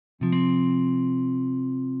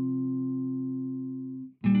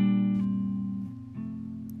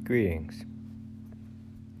Greetings.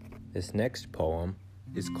 This next poem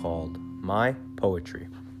is called My Poetry.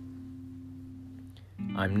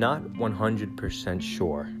 I'm not 100%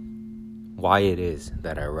 sure why it is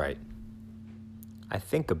that I write. I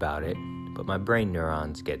think about it, but my brain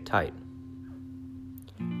neurons get tight.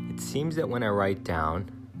 It seems that when I write down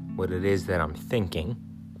what it is that I'm thinking,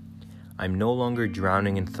 I'm no longer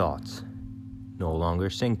drowning in thoughts, no longer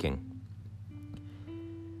sinking.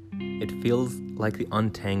 It feels like the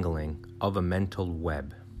untangling of a mental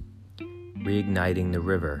web, reigniting the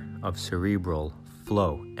river of cerebral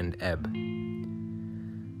flow and ebb.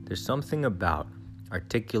 There's something about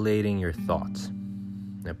articulating your thoughts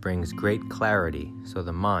that brings great clarity so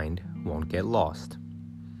the mind won't get lost.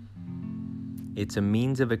 It's a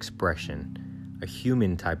means of expression, a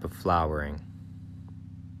human type of flowering.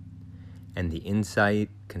 And the insight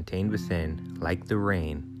contained within, like the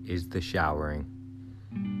rain, is the showering.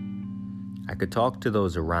 I could talk to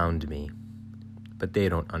those around me, but they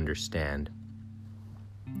don't understand.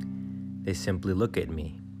 They simply look at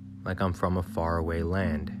me like I'm from a faraway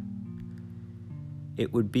land.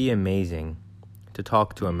 It would be amazing to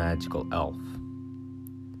talk to a magical elf,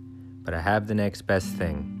 but I have the next best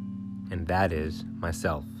thing, and that is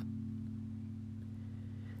myself.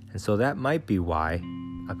 And so that might be why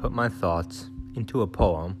I put my thoughts into a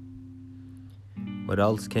poem. What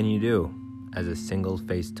else can you do as a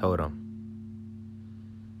single-faced totem?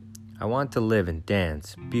 I want to live in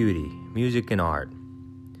dance, beauty, music, and art.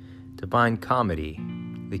 Divine comedy,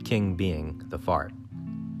 the king being the fart.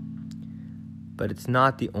 But it's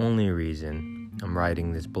not the only reason I'm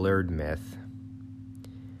writing this blurred myth.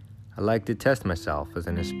 I like to test myself as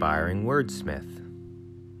an aspiring wordsmith.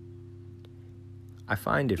 I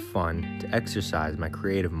find it fun to exercise my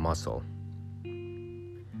creative muscle,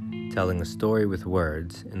 telling a story with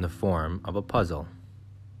words in the form of a puzzle.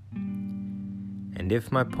 And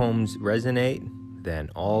if my poems resonate,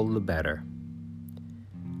 then all the better.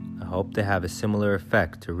 I hope they have a similar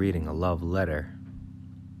effect to reading a love letter.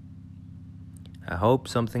 I hope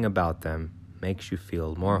something about them makes you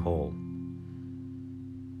feel more whole.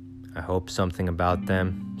 I hope something about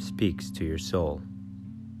them speaks to your soul.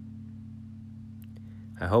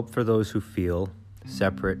 I hope for those who feel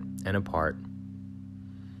separate and apart,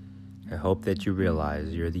 I hope that you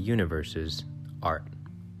realize you're the universe's art.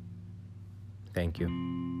 Thank you.